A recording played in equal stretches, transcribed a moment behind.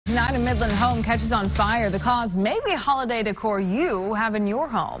Tonight, a Midland home catches on fire. The cause may be holiday decor you have in your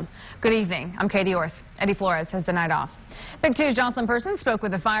home. Good evening. I'm Katie Orth. Eddie Flores has the night off. Big 2's Jocelyn Person spoke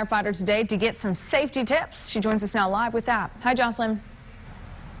with a firefighter today to get some safety tips. She joins us now live with that. Hi, Jocelyn.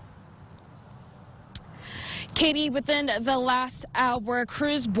 Katie, within the last hour,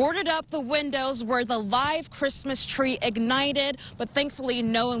 crews boarded up the windows where the live Christmas tree ignited, but thankfully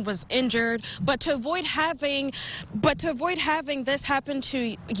no one was injured. But to avoid having this happen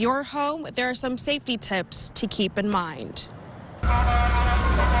to your home, there are some safety tips to keep in mind.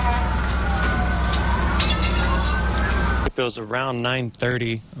 It was around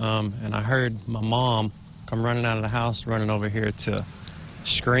 9:30, and I heard my mom come running out of the house, running over here to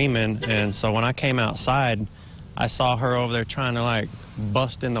screaming. And so when I came outside, I saw her over there trying to like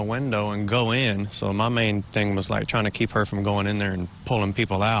bust in the window and go in. So my main thing was like trying to keep her from going in there and pulling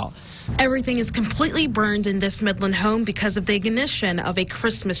people out. Everything is completely burned in this Midland home because of the ignition of a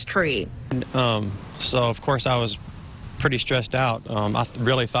Christmas tree. So of course I was pretty stressed out. I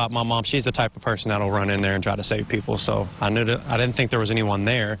really thought my mom, she's the type of person that'll run in there and try to save people. So I didn't think there was anyone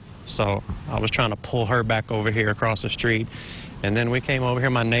there. So I was trying to pull her back over here across the street. And then we came over here.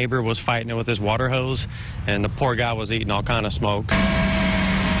 My neighbor was fighting it with his water hose, and the poor guy was eating all kind of smoke.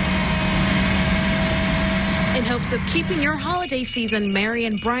 In hopes of keeping your holiday season merry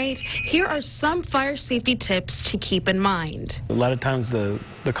and bright, here are some fire safety tips to keep in mind. A lot of times the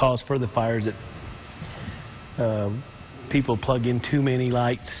cause for the fires that people plug in too many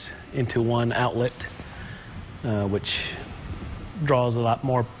lights into one outlet, which draws a lot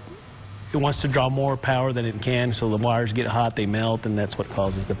more. It wants to draw more power than it can, so the wires get hot, they melt, and that's what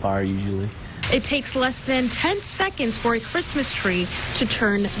causes the fire usually. It takes less than 10 seconds for a Christmas tree to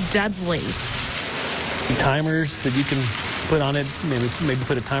turn deadly. Timers that you can put on it, maybe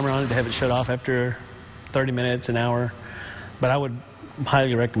put a timer on it to have it shut off after 30 minutes, an hour. But I would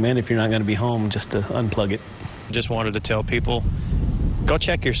highly recommend, if you're not going to be home, just to unplug it. Just wanted to tell people, go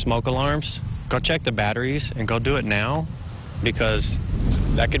check your smoke alarms, go check the batteries, and go do it now, because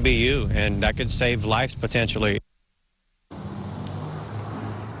that could be you, and that could save lives potentially.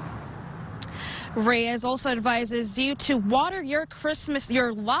 Reyes also advises you to water your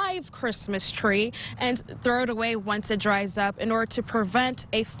live Christmas tree and throw it away once it dries up in order to prevent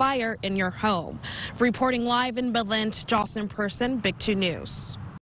a fire in your home. Reporting live in Midland, Jocelyn Person, Big 2 News.